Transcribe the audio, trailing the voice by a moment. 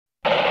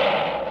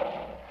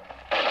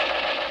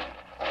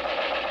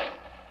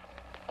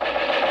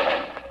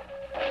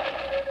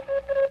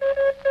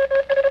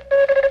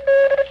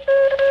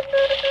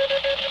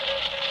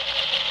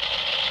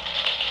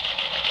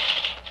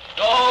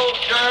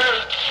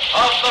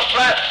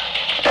flat.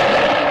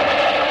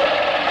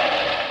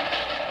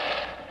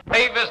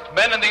 Bravest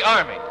men in the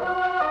Army.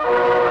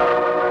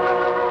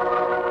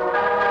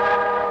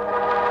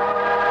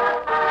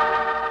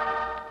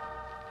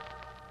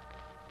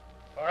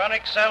 For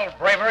unexcelled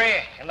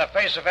bravery in the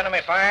face of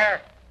enemy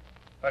fire,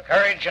 for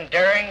courage and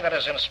daring that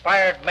has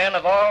inspired men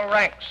of all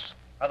ranks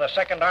of the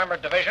 2nd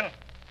Armored Division,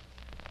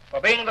 for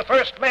being the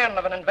first men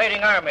of an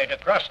invading army to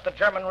cross the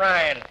German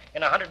Rhine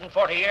in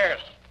 140 years,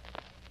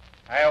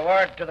 I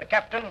award to the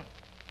captain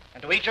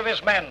and to each of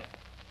his men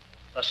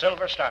the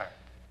Silver Star.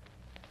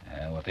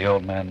 What the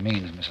old man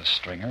means, Mrs.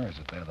 Stringer, is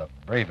that they're the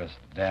bravest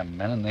damn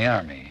men in the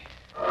Army.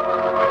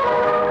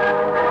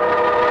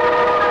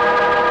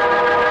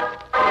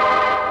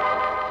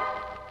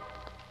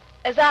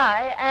 As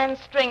I, Anne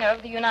Stringer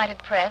of the United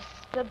Press,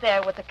 stood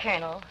there with the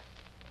colonel,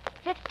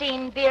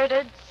 15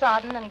 bearded,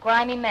 sodden, and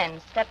grimy men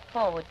stepped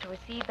forward to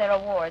receive their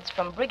awards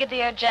from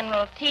Brigadier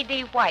General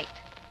T.D. White,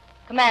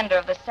 commander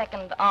of the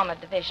 2nd Armored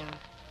Division.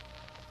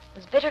 It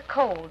was bitter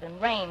cold,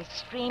 and rain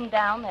streamed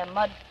down their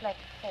mud-flecked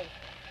faces.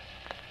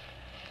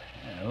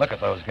 Look at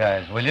those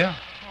guys, will you? Yeah.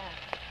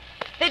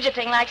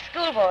 Fidgeting like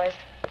schoolboys.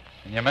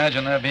 Can you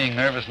imagine their being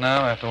nervous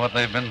now after what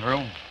they've been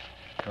through?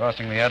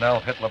 Crossing the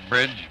Adolf Hitler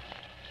Bridge,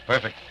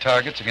 perfect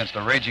targets against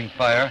a raging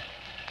fire,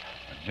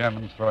 the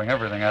Germans throwing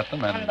everything at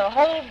them, And the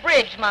whole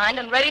bridge, mind,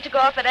 and ready to go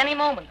off at any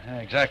moment. Yeah,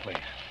 exactly.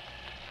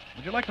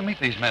 Would you like to meet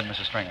these men,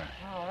 Mrs. Stringer?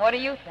 Oh, what do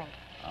you think?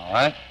 All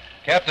right.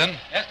 Captain.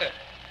 Yes, sir.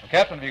 Well,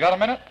 Captain, have you got a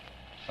minute?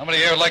 Somebody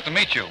here would like to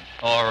meet you.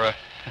 Or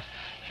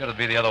should it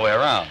be the other way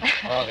around?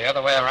 Oh, the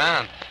other way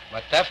around.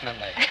 But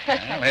definitely.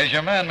 Well, here's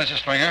your man, Mrs.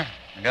 Stringer,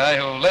 the guy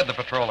who led the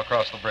patrol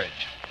across the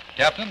bridge.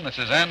 Captain, this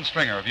is Anne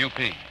Stringer of UP.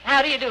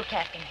 How do you do,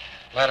 Captain?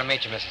 Glad to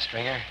meet you, Mrs.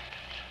 Stringer.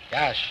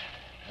 Gosh,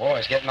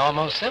 war's getting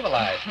almost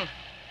civilized.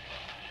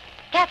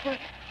 Captain,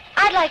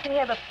 I'd like to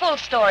hear the full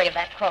story of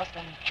that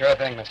crossing. Sure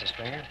thing, Mrs.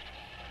 Stringer.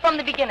 From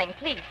the beginning,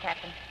 please,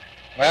 Captain.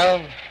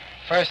 Well,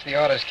 first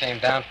the orders came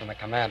down from the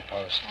command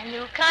post. And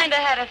you kind of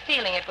had a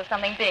feeling it was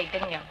something big,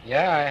 didn't you?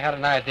 Yeah, I had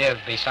an idea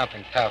it'd be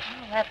something tough.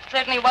 Well, that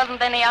certainly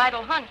wasn't any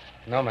idle hunch.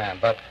 No, ma'am,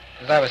 but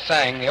as I was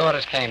saying, the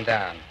orders came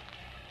down.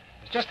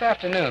 It was just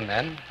afternoon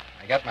then.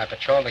 I got my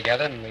patrol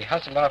together, and we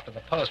hustled off to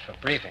the post for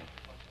briefing.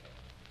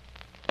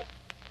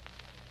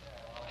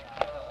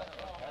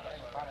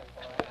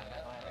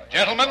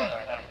 Gentlemen,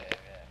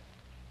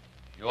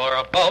 you are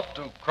about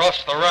to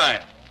cross the Rhine.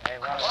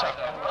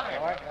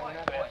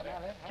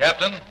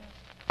 Captain,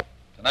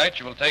 tonight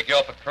you will take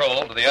your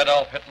patrol to the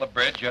Adolf Hitler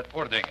Bridge at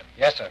Urdingen.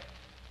 Yes, sir.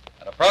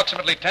 At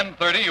approximately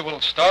 10:30, you will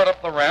start up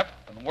the ramp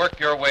and work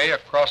your way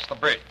across the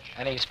bridge.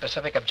 Any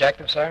specific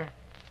objective, sir?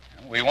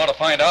 We want to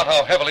find out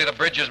how heavily the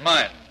bridge is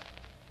mined,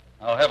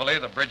 how heavily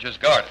the bridge is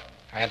guarded.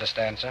 I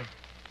understand, sir.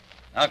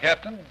 Now,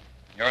 Captain,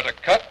 you're to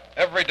cut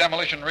every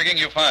demolition rigging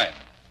you find.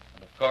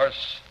 And, of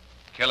course,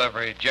 kill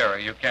every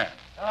Jerry you can.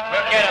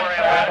 We'll get him.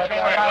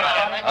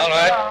 All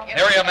right.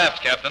 Here are your maps,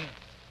 Captain.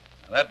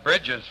 Now, that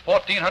bridge is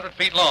 1,400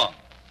 feet long.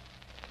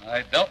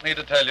 I don't need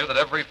to tell you that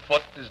every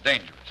foot is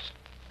dangerous.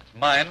 It's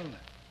mined,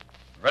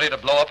 ready to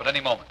blow up at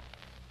any moment.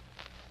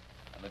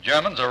 And the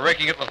Germans are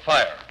raking it with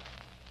fire.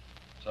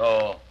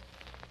 So,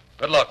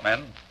 good luck,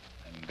 men,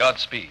 and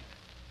Godspeed.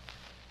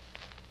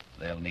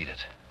 They'll need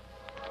it.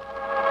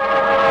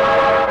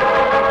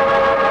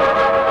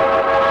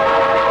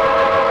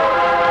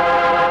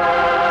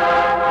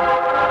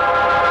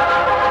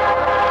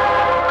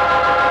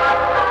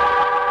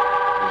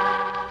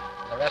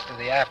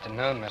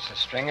 Afternoon, Mrs.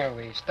 Stringer,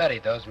 we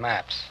studied those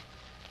maps.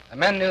 The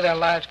men knew their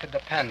lives could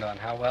depend on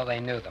how well they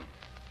knew them.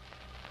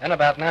 Then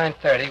about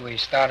 9:30, we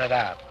started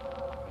out.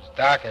 It was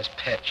dark as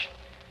pitch,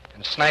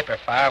 and sniper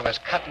fire was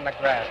cutting the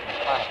grass in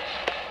front of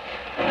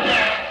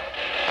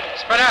us.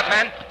 Spread out,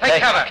 men.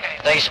 Take cover.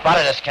 They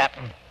spotted us,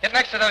 Captain. Get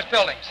next to those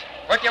buildings.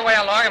 Work your way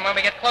along, and when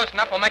we get close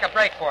enough, we'll make a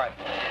break for it.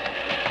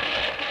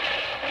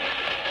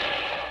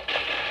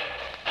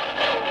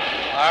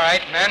 All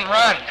right, men,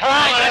 run. Come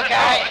on, you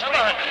guys. Come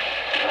on.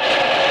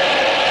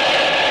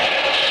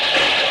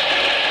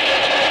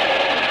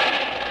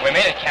 We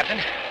made it, Captain.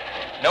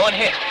 No one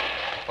hit.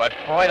 But,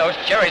 boy, those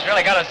Jerry's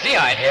really got us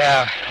Z-eyed.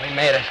 Yeah, we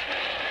made it.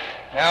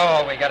 Now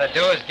all we gotta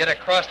do is get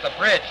across the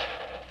bridge.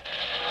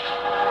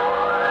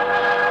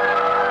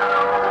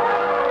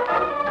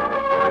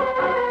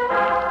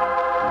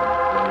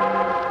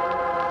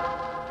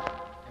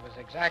 It was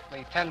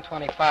exactly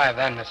 10:25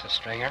 then, Mrs.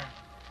 Stringer.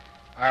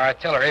 Our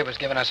artillery was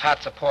giving us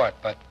hot support,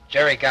 but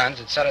Jerry guns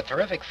had set a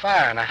terrific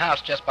fire in a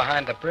house just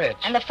behind the bridge.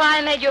 And the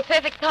fire made you a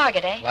perfect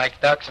target, eh? Like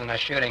ducks in a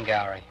shooting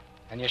gallery.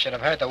 And you should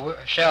have heard the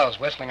shells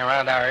whistling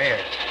around our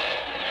ears.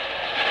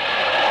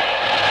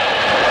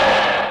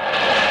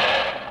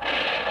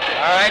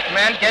 All right,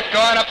 men, get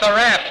going up the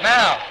ramp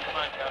now. Come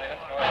on, Charlie,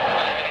 let's go.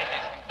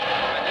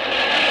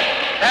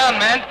 Down,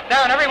 men.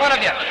 Down, every one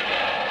of you.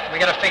 We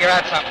gotta figure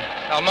out something.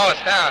 They'll mow us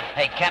down.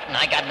 Hey, Captain,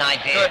 I got an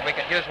idea. Good, we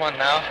could use one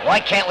now.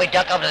 Why can't we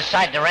duck over the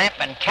side of the ramp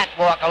and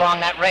catwalk along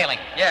that railing?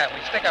 Yeah, we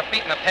stick our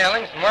feet in the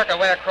palings and work our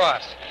way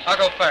across. I'll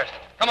go first.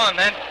 Come on,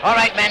 men. All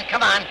right, men,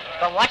 come on.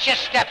 But watch your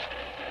step.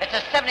 It's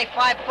a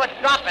 75-foot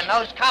drop, and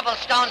those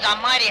cobblestones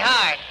are mighty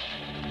hard.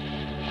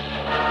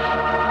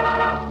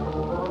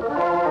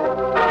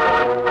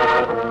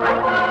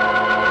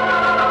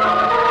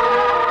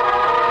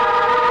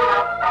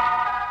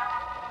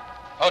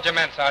 Hold your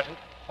men, Sergeant.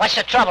 What's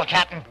the trouble,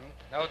 Captain?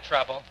 No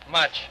trouble.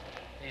 Much.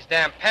 These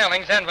damn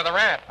palings end with a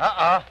ramp.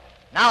 Uh-oh.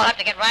 Now we'll have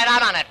to get right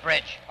out on that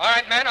bridge. All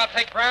right, men, I'll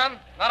take Brown,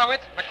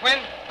 Notowitz,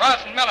 McQuinn,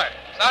 Ross, and Miller.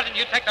 Sergeant,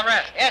 you take the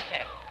rest. Yes,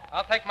 sir.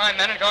 I'll take my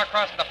men and go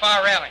across to the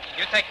far railing.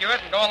 You take yours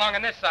and go along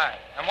on this side.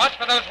 And watch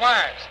for those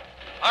wires.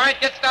 All right,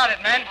 get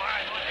started, men.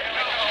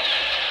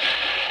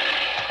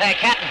 Hey,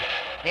 Captain,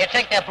 do you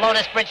think they'll blow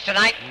this bridge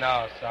tonight?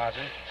 No,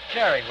 Sergeant.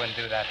 Jerry wouldn't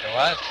do that to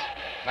us.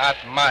 Not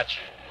much.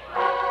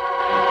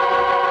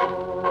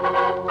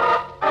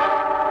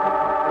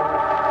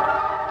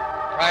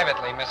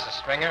 Privately, Mrs.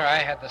 Stringer, I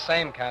had the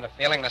same kind of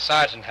feeling the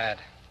sergeant had.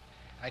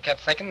 I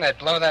kept thinking they'd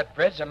blow that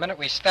bridge the minute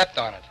we stepped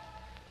on it.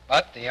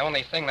 But the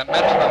only thing that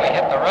mattered when we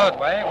hit the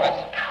roadway was...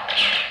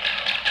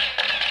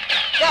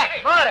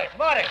 Jack,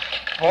 mortars.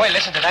 Boy,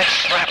 listen to that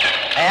shrap.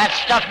 That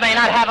stuff may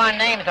not have our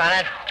names on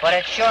it, but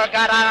it sure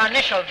got our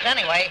initials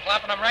anyway.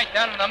 Flopping them right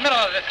down in the middle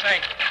of this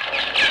thing.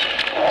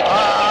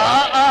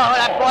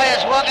 That boy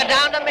is walking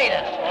down to meet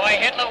us. Boy,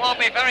 Hitler won't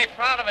be very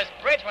proud of his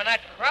bridge when that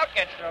crowd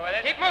gets through with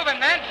it. Keep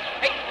moving, men.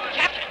 Hey,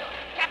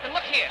 Captain,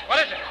 look here. What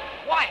is it?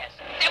 Wires.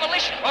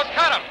 Demolition. Well,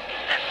 cut them.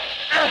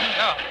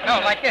 No,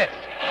 like this.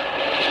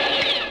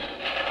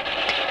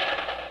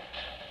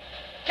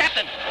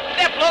 Captain,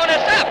 they're blowing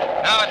us up.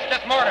 No, it's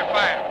just mortar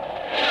fire.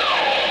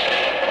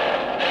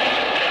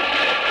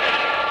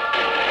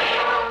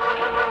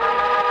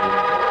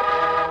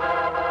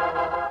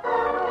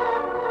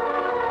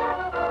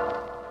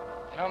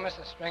 You know,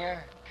 Mrs.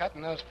 Stringer,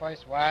 cutting those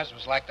first wires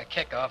was like the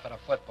kickoff at a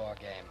football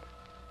game.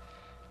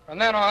 From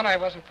then on, I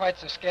wasn't quite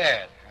so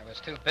scared. I was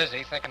too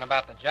busy thinking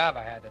about the job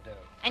I had to do.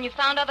 And you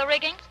found other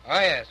riggings? Oh,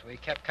 yes, we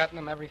kept cutting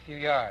them every few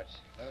yards.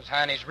 Those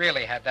heinies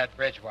really had that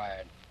bridge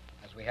wired,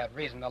 as we had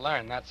reason to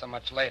learn not so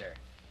much later.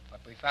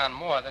 But we found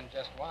more than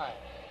just wires.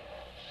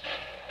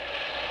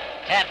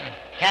 Captain,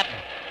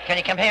 can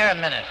you come here a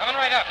minute? Coming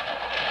right up.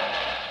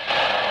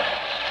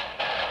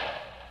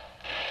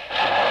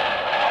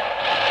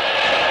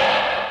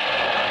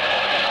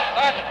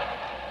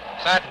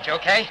 Sergeant, you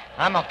okay?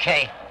 I'm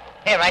okay.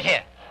 Here, right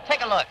here.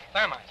 Take a look.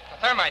 Thermite.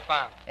 The thermite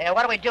bomb.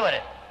 What do we do with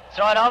it?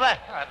 Throw it over?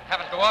 I'd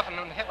have it go off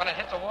and hit when it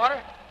hits the water.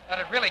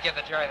 That'd really give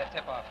the jury the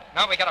tip-off.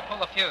 No, we gotta pull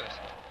the fuse.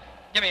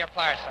 Give me your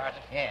pliers,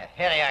 Sergeant. Yeah,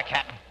 here they are,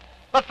 Captain.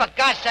 But for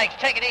God's sakes,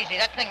 take it easy.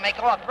 That thing may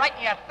go off right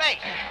in your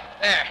face.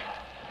 There.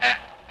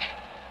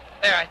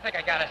 There, I think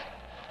I got it.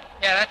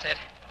 Yeah, that's it.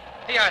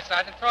 TR,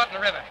 Sergeant. Throw it in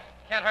the river.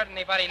 Can't hurt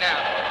anybody now.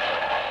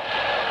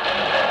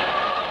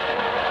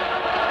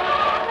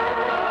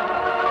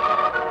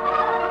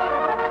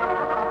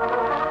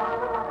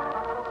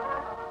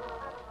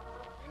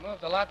 We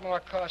moved a lot more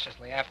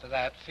cautiously after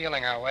that,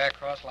 feeling our way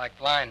across like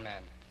blind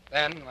men.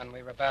 Then, when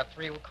we were about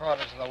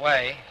 3/4 of the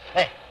way...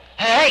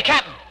 Hey,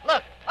 Captain,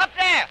 look, up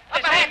there,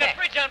 up ahead the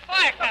bridge on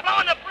fire, Captain. They're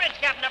blowing the bridge,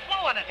 Captain. They're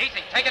blowing it.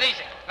 Easy, take it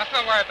easy.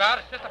 Nothing to worry about.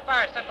 It's just a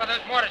fire set by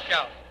those mortar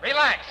shells.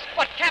 Relax.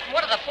 But, Captain,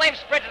 what are the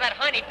flames spread to that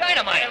Heine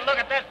dynamite? Hey, look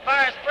at that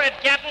fire spread,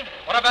 Captain.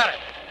 What about it?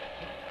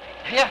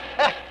 Yeah,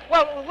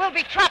 well, we'll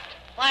be trapped.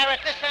 Fire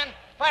at this end,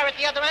 fire at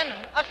the other end,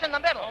 and us in the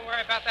middle. Don't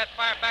worry about that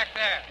fire back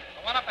there.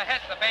 The one up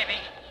ahead's the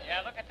baby.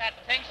 Yeah, look at that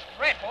thing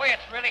spread. Boy,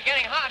 it's really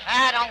getting hot.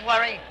 Don't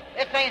worry.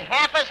 This ain't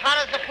half as hot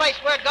as the place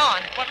we're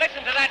going. But listen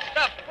to that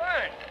stuff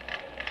burn.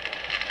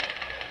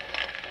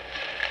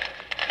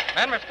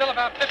 Men, we're still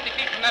about 50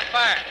 feet from that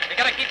fire. We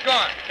gotta keep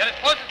going. Get as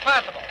close as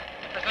possible.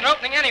 If there's an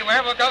opening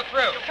anywhere, we'll go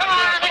through. Come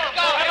on, let's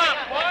go. Come on,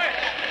 boy.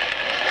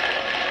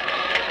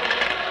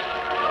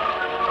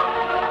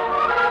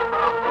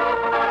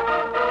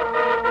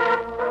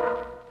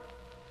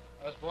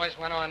 Those boys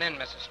went on in,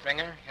 Mrs.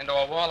 Stringer, into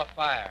a wall of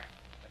fire.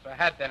 If there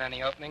had been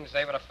any openings,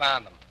 they would have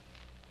found them.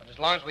 But as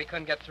long as we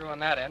couldn't get through on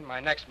that end,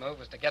 my next move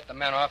was to get the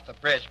men off the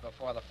bridge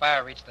before the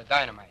fire reached the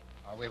dynamite,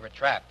 or we were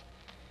trapped.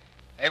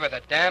 They were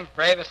the damn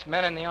bravest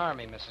men in the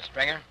Army, Mrs.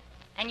 Stringer.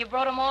 And you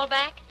brought them all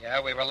back?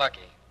 Yeah, we were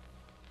lucky.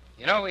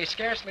 You know, we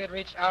scarcely had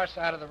reached our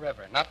side of the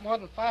river, not more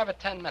than 5 or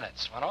 10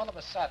 minutes, when all of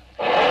a sudden...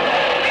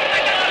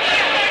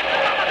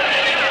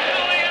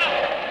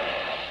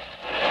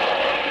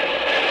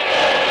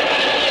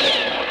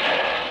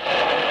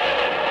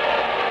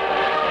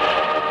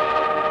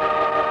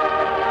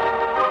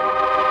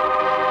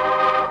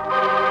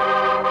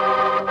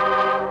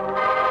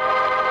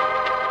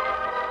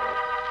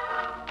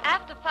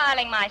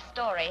 My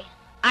story,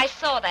 I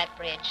saw that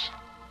bridge.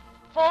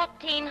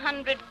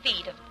 1,400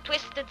 feet of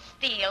twisted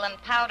steel and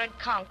powdered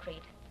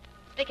concrete,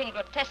 sticking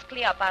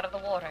grotesquely up out of the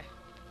water.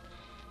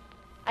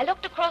 I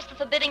looked across the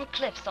forbidding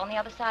cliffs on the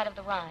other side of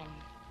the Rhine,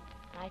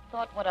 and I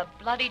thought what a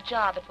bloody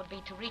job it would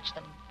be to reach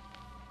them.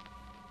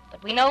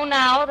 But we know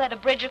now that a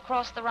bridge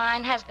across the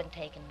Rhine has been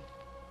taken.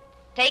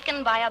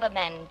 Taken by other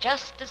men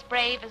just as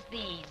brave as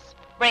these,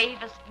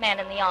 bravest men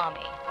in the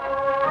Army.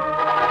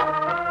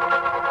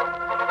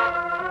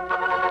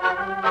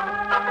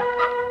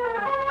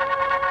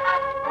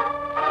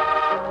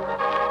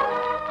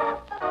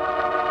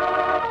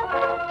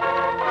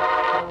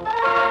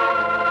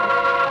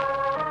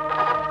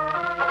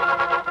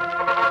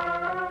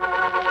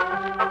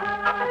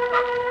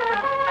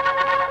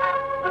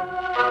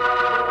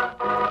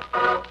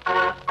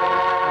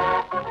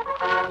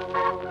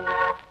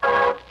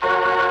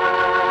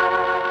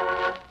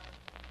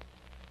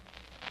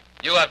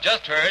 have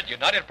just heard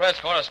United Press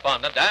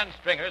correspondent Ann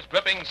Stringer's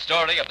gripping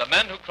story of the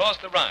men who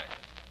crossed the Rhine.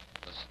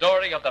 The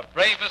story of the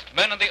bravest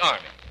men in the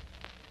Army.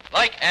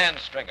 Like Ann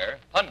Stringer,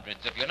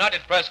 hundreds of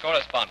United Press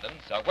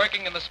correspondents are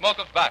working in the smoke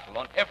of battle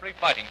on every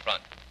fighting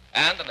front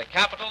and in the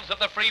capitals of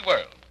the free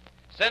world,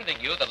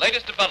 sending you the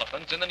latest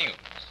developments in the news.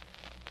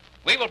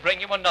 We will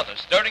bring you another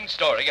stirring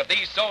story of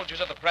these soldiers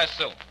of the press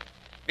soon.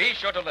 Be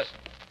sure to listen,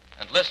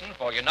 and listen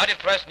for United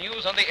Press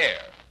news on the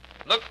air.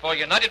 Look for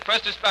United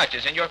Press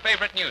dispatches in your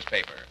favorite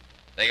newspaper.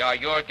 They are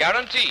your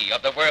guarantee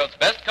of the world's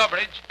best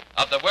coverage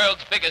of the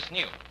world's biggest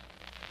news.